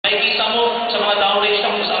Makikita mo sa mga downrange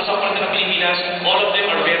na kung saan sa parte ng Pilipinas, all of them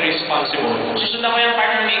are very responsible. Susundan ko yung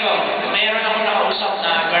partner ko. Mayroon ako nakausap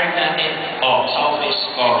na guard natin sa office.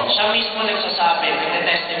 Siya mismo nagsasabi,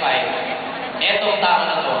 nag-testify, etong tao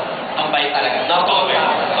na to, ang bait talaga. Totoo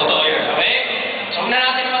yun. Okay? So, huwag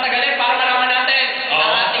na natin matagalin para nalaman natin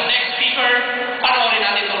ang ating next speaker. Panoorin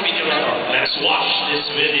natin itong video na to. Let's watch this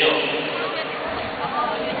video.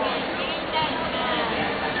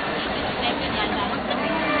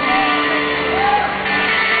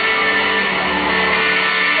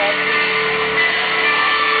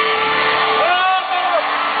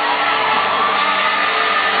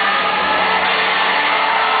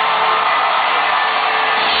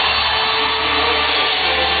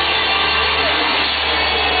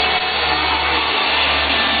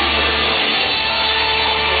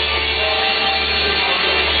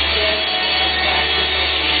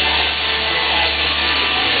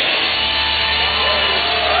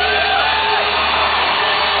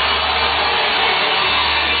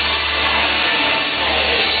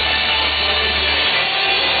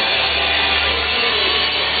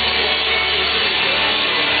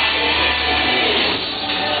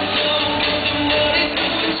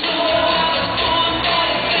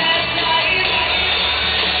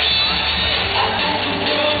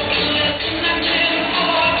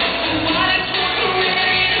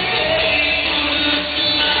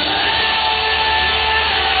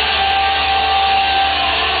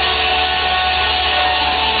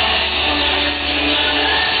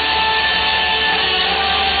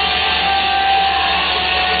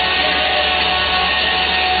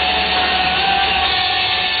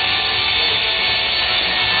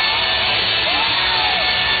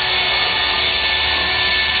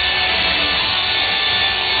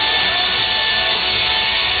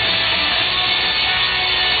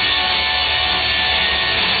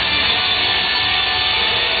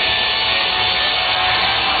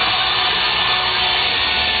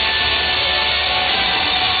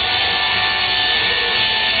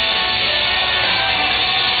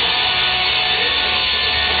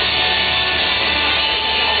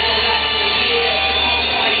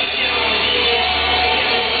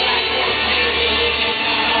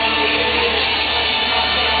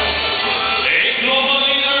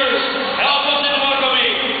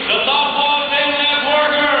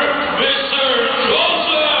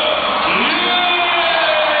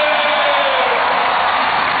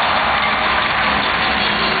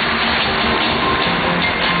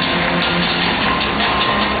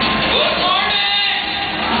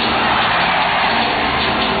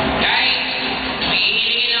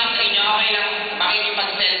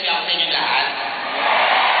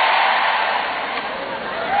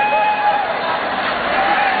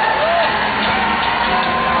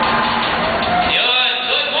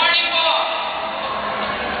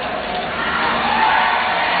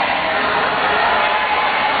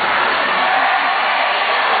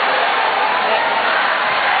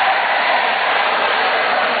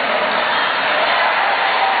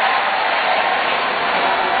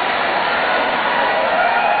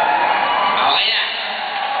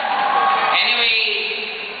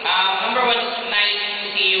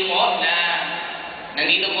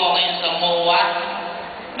 Nandito po ngayon sa MOA.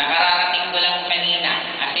 Nakararating ko lang kanina.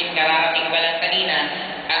 As in, kararating ko lang kanina.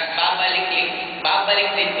 At babalik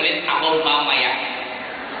din ulit ako mamaya.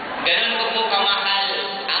 Ganun ko po kamahal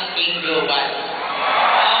ang King Global.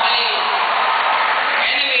 Okay.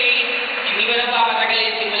 Anyway, hindi ko na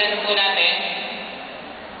papatagalin. Simulan po natin.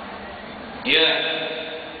 Yun.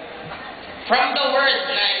 From the word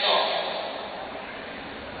na ito.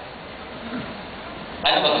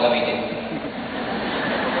 Ano ba ito gamitin?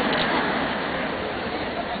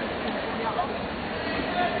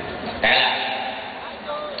 Kaya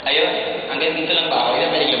ayun, hanggang dito lang ba ako? Ilan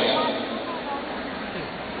balik lang mo?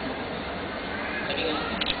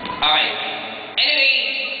 Okay. Anyway,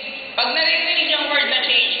 pag narinig yung word na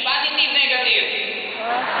change, positive, negative?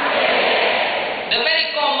 The very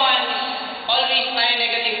common, always tayo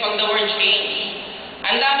negative pag the word change.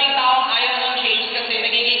 Ang daming taong ayaw ng change kasi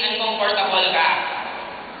nagiging uncomfortable ka.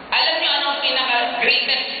 Alam niyo anong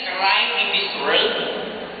pinaka-greatest crime in this world?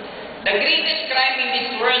 The greatest crime in this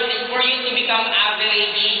world is for you to become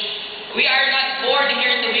average. We are not born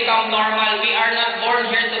here to become normal. We are not born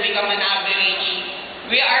here to become an average.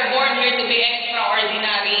 We are born here to be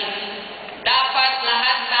extraordinary. Dapat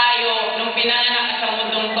lahat tayo, nung pinanganak sa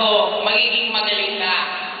mundong to, magiging magaling ka.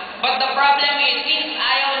 But the problem is, since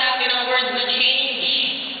ayaw natin ang word na change,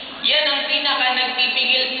 yan ang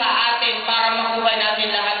pinaka-nagpipigil sa atin para makuha natin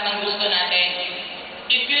lahat ng gusto natin.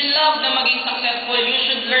 If you love na maging successful, you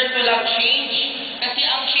should learn to love change. Kasi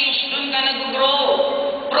ang change, dun ka nag-grow.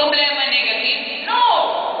 From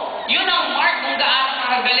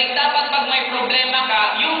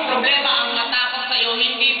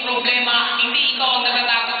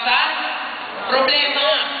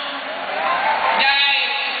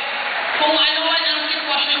Kung ano man ang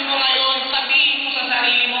sitwasyon mo ngayon, sabihin mo sa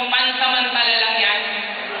sarili mo, pansamantala lang yan.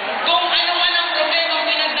 Kung ano man ang problema ang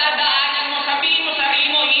pinagdadaanan mo, sabihin mo sa sarili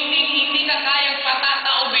mo, hindi ka kayang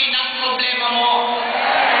patataubin ang problema mo.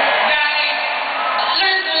 Guys,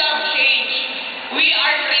 learn to love change. We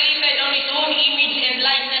are created on His own image and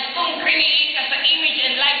likeness. Kung create ka sa image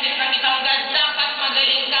and likeness ng isang God, dapat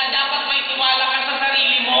magaling ka, dapat may tiwala ka sa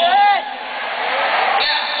sarili mo.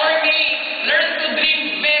 Kaya for me, learn to dream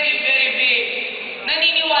very, very big.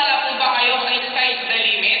 Naniniwala po ba kayo sa sky is the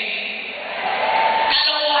limit?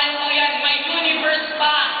 Kalokohan po yan, may universe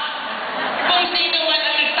pa. Kung sino man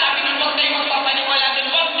ang nagsabi ng huwag kayo magpapaniwala dun,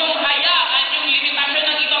 huwag niyong hayaan yung limitasyon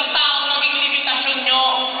ng ibang tao maging limitasyon nyo.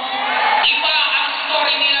 Iba ang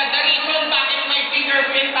story nila. The reason bakit may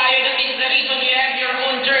fingerprint tayo, that is the reason you have your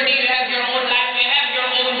own journey, you have your own life, you have your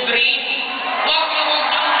own dream. Huwag niyong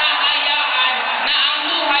hahayaan na ang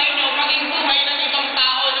buhay nyo maging buhay ng ibang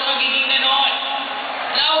tao na magiging ganon.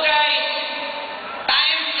 Now guys,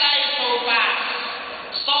 time flies so fast.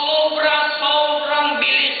 Sobrang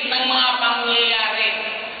bilis ng mga pangyayari.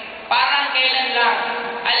 Parang kailan lang.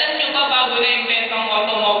 Alam nyo ba bago na-invent ang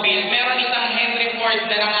automobile, meron isang Henry Ford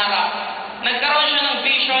na nangarap. Nagkaroon siya ng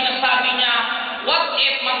vision na sabi niya, what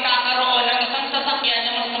if magkakaroon ng isang sasakyan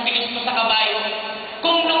na mas mabilis pa sa kabayo?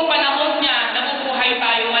 Kung nung panahon niya, nabubuhay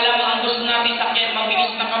tayo, malamang ang gusto natin sakyan,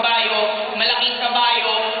 mabilis na kabayo, malaking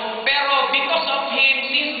kabayo. Pero because of him,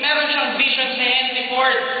 since meron siyang vision si Henry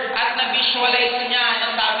Ford, at na-visualize niya na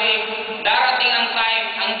sabi, darating ang time,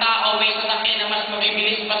 ang tao may sasakyan na mas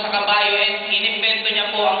mabibilis pa sa kabayo, and inimbento niya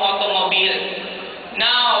po ang automobile.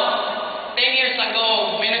 Now, 10 years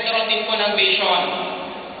ago, may nagkaroon din po ng vision.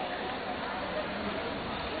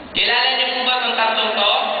 Kilala niyo po ba itong tatlong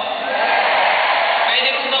to? Pwede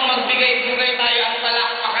po bang magbigay-bigay tayo at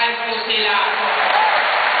palakpakan po sila?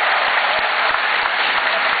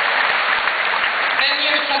 10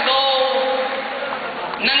 years ago,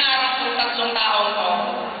 nangarap po tatlong taong to.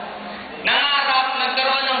 Nangarap,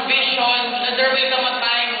 nagkaroon ng vision na there will come a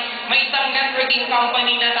time, may isang networking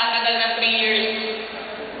company na tatagal na 3 years.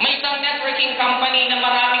 May isang networking company na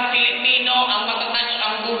maraming Pilipino ang matatouch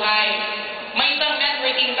ang buhay. May isang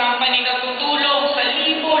networking company na tutulong sa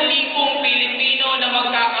libo-libong Pilipino na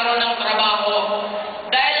magkakaroon ng trabaho.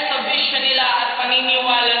 Dahil sa vision nila at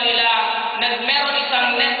paniniwala nila na meron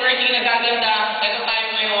isang networking na gaganda, ito tayo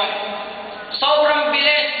ngayon. Sobrang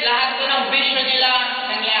bilis, lahat po ng vision nila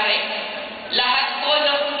nangyari. Lahat po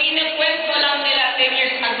ng pinikwento lang nila 10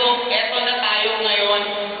 years ago, eto na tayo ngayon.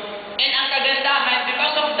 And ang kagandahan,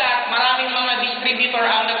 because of that, maraming mga distributor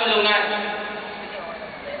ang natulungan.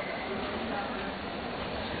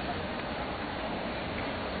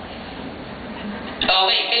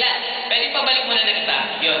 Okay, pwede pa balik muna ng isa.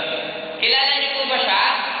 Yun. Kilala niyo po ba siya?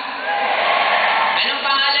 Anong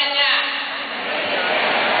pangalan niya?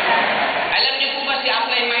 Alam niyo po ba si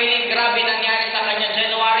Apply Mylene, grabe nangyari sa kanya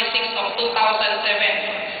January 6 of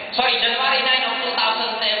 2007. Sorry, January 9 of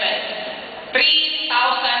 2007.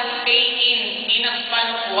 3,000 pay-in a span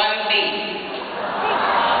of 1 day.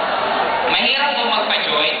 Mahirap po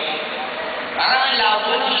magpa-join. Parang ang labo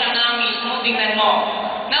nung siya nga mismo, tingnan mo.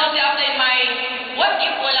 Now, si Apply Mylene, what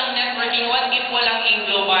if walang networking, what if walang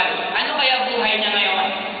in-global? Ano kaya buhay niya ngayon?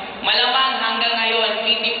 Malamang hanggang ngayon,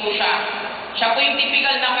 PT po siya. Siya po yung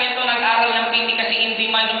typical na kwento nag-aral ng PT kasi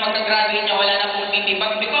hindi man nung pagka-graduate niya, wala na pong PT.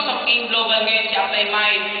 But because of in-global ngayon, si Apply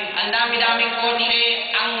Mylene, ang dami-daming kotse,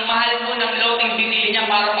 ang mahal po ng loting binili niya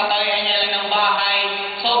para patawayan niya lang ng bahay.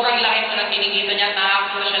 Sobrang laki po ng kinikita niya,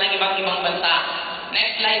 nakakapunta siya ng ibang bansa.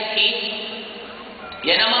 Next slide, please.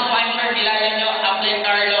 Yan naman po, I'm sure kilala niyo, Apply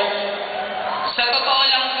Carlo. Sa totoo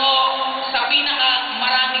lang po, sa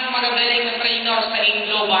pinaka-maraming magagaling na trainer sa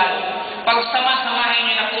in-global, pag sama-samahin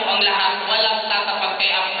niyo na po ang lahat, walang tatapag kay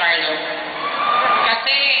Apply Carlo.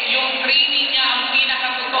 Kasi yung training niya ang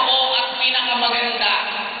pinaka-totoo at pinaka-maganda.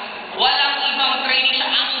 Walang ibang training siya.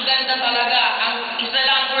 Ang ganda talaga. Ang isa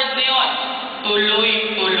lang word na yun,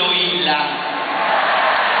 tuloy-tuloy lang.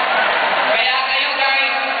 Kaya kayo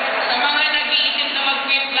guys, sa mga nag-iisip na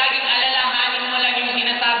mag-quit, laging alalahanin mo lang yung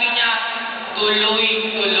sinasabi niya,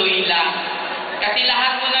 tuloy-tuloy lang. Kasi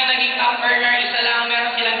lahat po na naging top earner, isa lang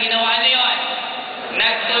meron silang ginawa. Ano yun?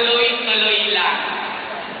 Nagtuloy-tuloy lang.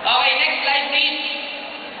 Okay, next slide please.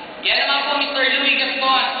 Yan naman po Mr. Louis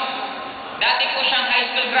Gaston. Dati po siyang high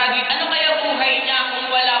school graduate. Ano kaya buhay niya kung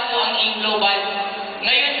wala po ang in-global?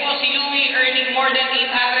 Ngayon po si Louis earning more than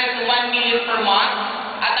 800 to 1 million per month.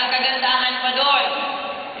 At ang kagandahan pa doon,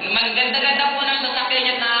 maganda-ganda po ng sasakyan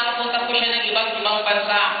niya at nakakapunta po siya ng ibang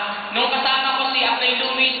bansa. Nung kasama ko si Apply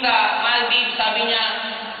Louis sa Maldives, sabi niya,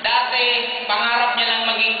 dati pangarap niya lang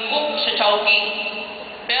maging cook sa Chowking.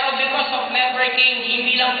 Pero because of networking,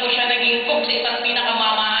 hindi lang po siya naging cook sa isang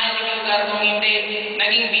pinakamamahaling lugar kung hindi,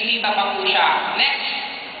 naging bisita pa po siya. Next.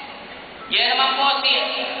 Yan naman po si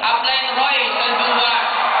Upline Roy Saldua.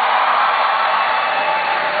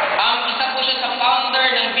 Isa po siya sa founder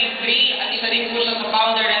ng Big 3 at isa din po siya sa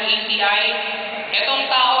founder ng ACI. Etong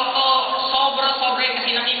taong to, sobra-sobra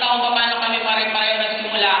kasi nakita ko pa paano kami pare-pareho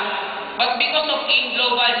nagsimula. But because of AIM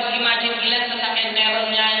Global, just imagine ilan sasakyan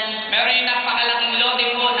meron yan. Meron yung napakalaking lote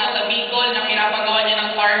po, nasa Bicol, na pinapagawa niya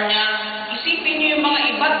ng farm niya. Isipin niyo yung mga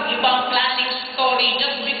iba't ibang klaseng story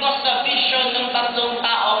just because sa vision ng tatlong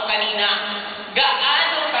tao kanina.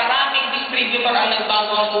 Gaano karaming distributor ang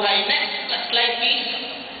nagbago ang buhay. Next slide please.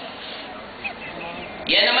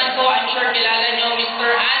 Yan naman po, I'm sure kilala niyo, Mr.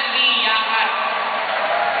 Andy Yakat.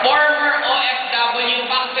 Former OFW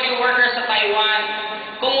factory worker sa Taiwan.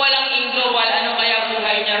 Kung walang AIM Global, ano kaya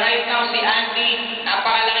buhay niya? Right now, si Andy,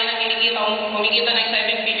 napakalaki ng kinikita, kumikita ng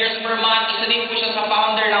 7 figures per month. Isa din po siya sa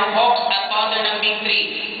founder ng Hawks at founder ng Big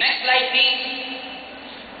 3. Next slide, please.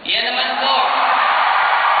 Yan naman po.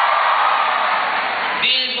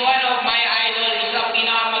 This is one of my idol. Isa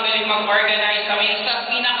pinakamagaling mag-organize. Isa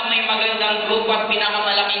pinakamay magandang grupo at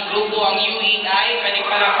pinakamalaking grupo ang UEI. Pwede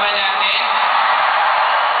palakpan natin.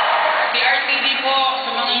 Si RTD po, sa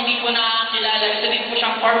mga hindi po nakakilala, isa din po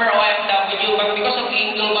siyang former OFW, but because of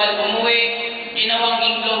AIM Global, umuwi, ginawang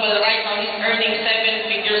AIM Global right now, he's earning 7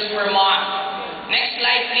 figures per month. Next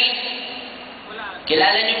slide, please.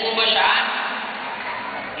 Kilala niyo po ba siya?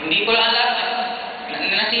 Hindi ko lang alam.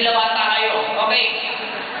 Nasilaw ata kayo. Okay.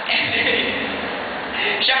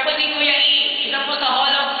 Siya po si Kuya E. Isa po sa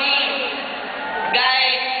Hall of Fame.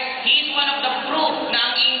 Guys, he's one of the proof na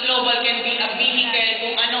ang AIM Global can be a vehicle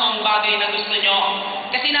kung ano ang bagay na gusto nyo.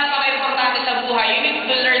 Kasi napaka-importante sa buhay, you need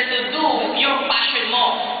to learn to do your passion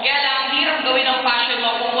mo. Kaya lang, ang hirap gawin ang passion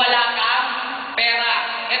mo kung wala kang pera.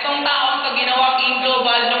 Itong taong to ginawang AIM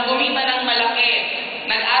Global, nung kumita ng malaki,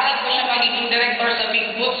 nag-aral po siya pagiging director sa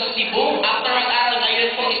Big Boot sa Cebu. After mag-aral ngayon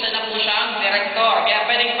po, isa na po siyang director. Kaya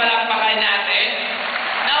pwedeng palakpakan natin.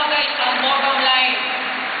 Now guys, ang bottom line,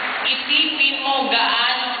 isipin mo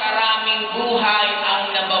gaano karaming buhay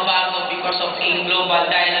ang nababago because of AIM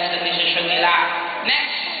Global dahil sa decision nila.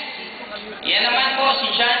 Next. Yan naman po si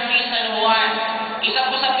John P. San Juan.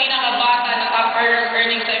 Isa po sa pinakabata na top earners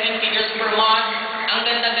earning 7 figures per month. Ang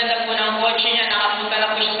ganda-ganda po ng kotse niya. Nakapunta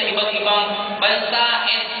na po siya sa iba't ibang bansa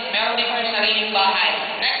and meron din po yung sariling bahay.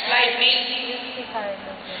 Next slide please.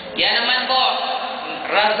 Yan naman po.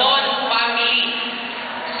 Razon Family.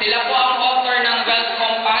 Sila po ang author ng Gulf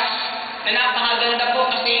Compass na napakaganda po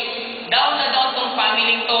kasi down na down tong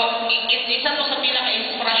family to. Isa to sa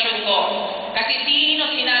pinaka-inspirasyon ko. Kasi sino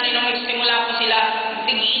sinani nung nagsimula po sila,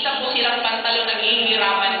 tig-isa po silang pantalo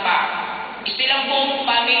naghihiraman pa. Silang buong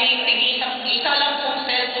family, tig-isa lang pong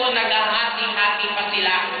cellphone, naghahati-hati pa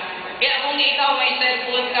sila. Kaya kung ikaw may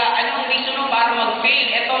cellphone ka, anong reason mo para mag-fail?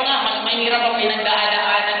 Ito nga, mas mahirap ang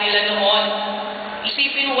pinagdaan-daanan nila noon.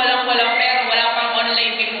 Isipin, walang-walang pera, wala pang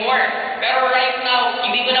online before. Pero right now,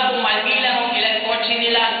 hindi ko na po malbilang kung ilan kotse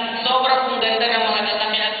nila. Sobra pong ganda ng mga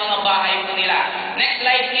sasakyan at mga bahay po nila. Next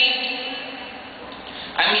slide, please.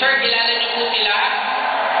 I'm sure kilala niyo po sila.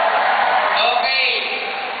 Okay.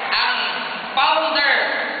 Ang founder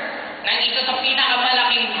ng isa sa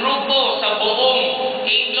pinakamalaking grupo sa buong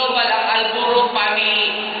AIM Global, ang Alburo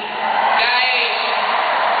Family. Guys,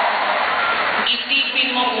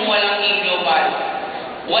 isipin mo kung walang AIM Global.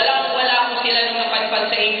 Walang-wala po sila nung napadpad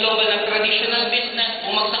sa AIM Global ng traditional business,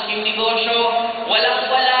 bumagsak yung negosyo.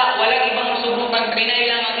 Walang-wala, walang ibang masubukan. Trinay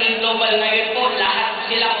lang ang AIM Global. Ngayon po, lahat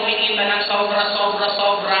sila kumikita ng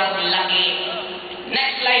sobrang laki.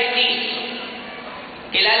 Next slide, please.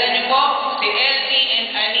 Kilala niyo po si LT and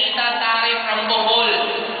Anita Tare from Bohol.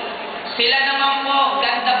 Sila naman po,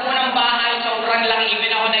 ganda po ng bahay, sobrang laki.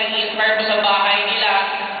 Even ako nag-inspire po sa bahay nila.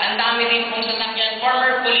 Ang dami din pong sasakyan.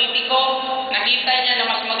 Former politiko, nakita niya na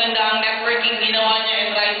mas maganda ang networking ginawa niya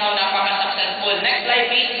and right now napaka-successful. Next slide,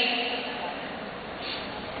 please.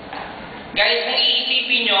 Guys, kung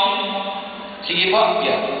iisipin nyo, sige po,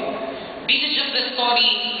 yeah. This is just the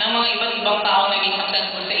story ng mga iba't ibang tao naging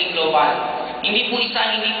successful sa AIM Global. Hindi po isa,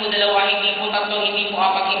 hindi po dalawa, hindi po tatlo, hindi po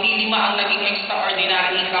apat, hindi lima ang naging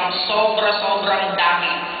extraordinary income. Sobrang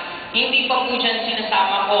dami. Hindi pa po dyan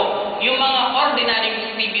sinasama ko yung mga ordinary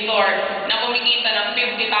distributor na kumikita ng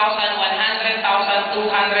 50,000, 100,000,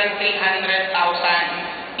 200,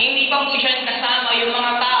 300,000. Hindi pa po dyan kasama yung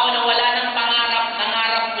mga tao na wala ng pangarap,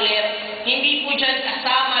 nangarap ulit. Hindi po dyan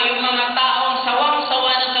kasama yung mga taong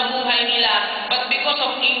sawang-sawa na sa buhay nila, but because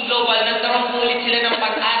of AIM Global, nagkaroon po ulit sila ng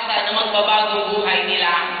pag-asa na magbabago buhay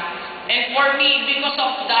nila. And for me, because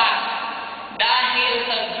of that, dahil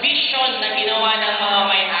sa vision na ginawa ng mga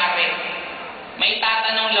may-ari. May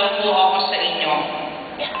tatanong lang po ako sa inyo.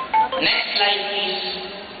 Next slide, please.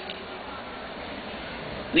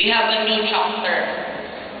 We have a new chapter.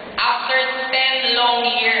 After 10 long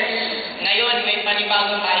years, ngayon may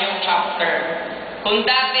panibago tayong chapter. Kung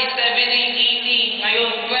dati 7,880, ngayon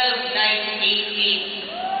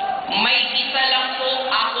 12,980. May isa lang po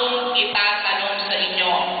akong itatanong sa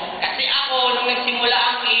inyo. Kasi ako, nung nagsimula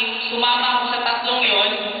ang game, sumama ako sa tatlong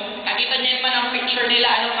yon. Nakita niyo naman ang picture nila,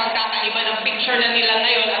 anong pagkakaiba ng picture na nila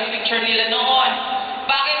ngayon at picture nila noon.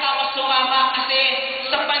 Bakit ako sumama? Kasi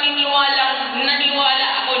sa naniwala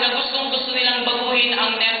ako na gustong-gusto nilang baguhin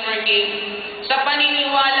ang networking. Sa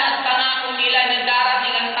paniniwala at pangako nila na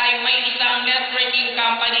darating ang time may isang networking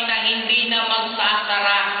company na hindi na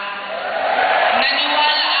magsasara.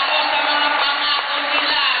 Naniwala ako sa mga pangako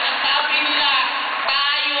nila na sabi nila,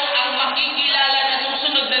 tayo ang makikilala na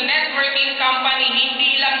susunod na networking company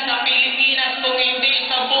hindi lang sa Pilipinas kung hindi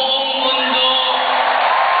sa buong mundo.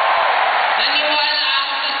 Naniwala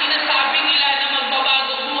ako sa sinasabi nila na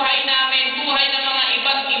magbabago buhay namin, buhay ng mga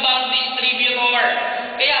iba't ibang distributor.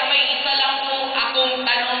 Kaya may isa lang po akong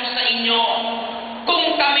tanong sa inyo. Kung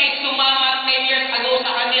kami sumama 10 years ago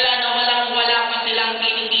sa kanila na walang-wala pa silang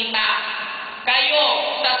kinikita, kayo,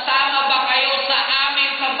 sasama ba kayo sa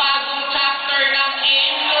amin sa bagong chapter ng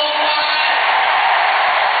Global?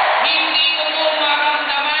 Hindi ko po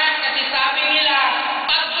maramdaman kasi sabi nila,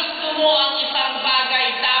 pag gusto mo ang isang bagay,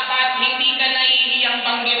 dapat hindi ka nahihiyang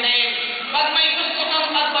banggitin. Pag may gusto kang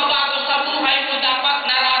pagbabago sa buhay mo, dapat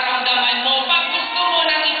nararamdaman mo. Pag gusto mo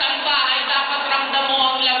ng isang bahay, dapat ramdam mo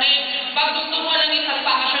ang lamig. Pag gusto mo ng isang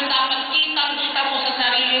bakasyon, dapat kitang-kita mo sa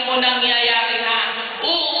sarili mo nangyayari na.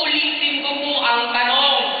 Uulitin ko po ang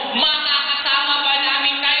tanong, makakasama ba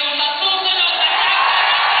namin kayo sa susunod na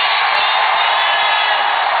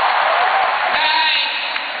guys,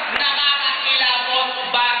 nakakakilabot.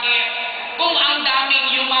 Bakit? Kung ang daming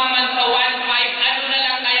yumaman sa 1.5, ano na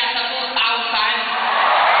lang kaya sa 2,000?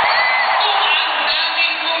 Kung ang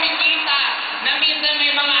daming kumikita, na minsan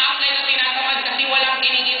may mga apply na tinatamad kasi walang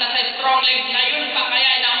kinikita sa strong leg, ngayon pa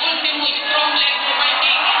kaya na ultimo strong leg mo may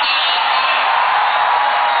kikita.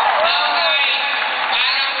 Now guys,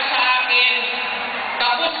 para po sa akin,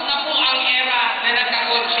 tapos na po ang era na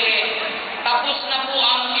nagkakotse. Tapos na po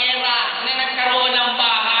ang era na nagkaroon ng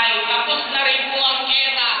bahay. Tapos na rin po ang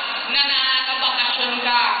era na nakakabakasyon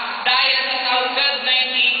ka. Dahil sa Southgad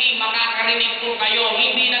 980, makakarinig po kayo,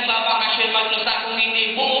 hindi nagbabakasyon mag-isa kung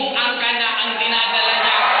hindi buong angka na ang dinadala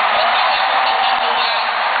niya. Magbakasyon sa San Juan.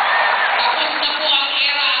 Tapos na po ang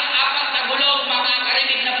era, ang apat na gulong,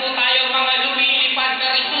 makakarinig na po tayo mga lumilipad na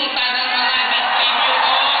resulta ng mga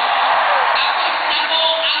distributor. Tapos na po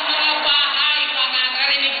ang mga bahay,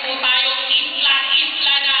 makakarinig po tayo,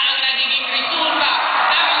 isla-isla na ang nagiging resulta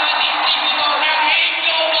ng mga distributor ng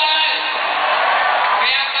Global.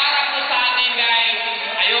 Kaya para po sa atin guys,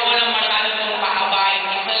 ayoko lang masyado itong pahabain,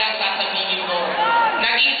 isa lang sasabihin ko.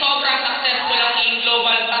 Naging sobrang successful ang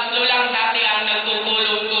Global, tatlo lang dati ang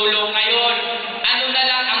nagtutulong-tulong. Ngayon, ano na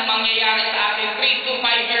lang ang mangyayari sa atin 3 to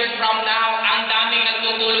 5 years from now, ang daming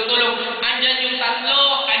nagtutulong-tulong. Andyan yung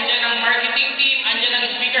tatlo, andyan ang marketing team, andyan ang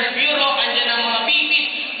speakers bureau, andyan ang mga VPs,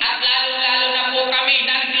 at lalo-lalo na po kami,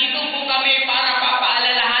 nandito po kami para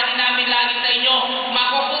papaalalahanin namin lagi sa inyo,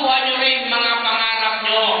 makukuha nyo rin mga pangarap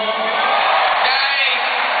nyo. Guys,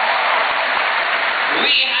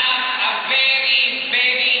 we have a very,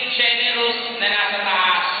 very generous na nasa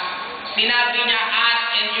taas. Sinabi niya, ask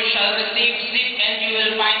and you shall receive, seek and you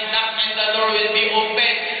will find, knock and the door will be open.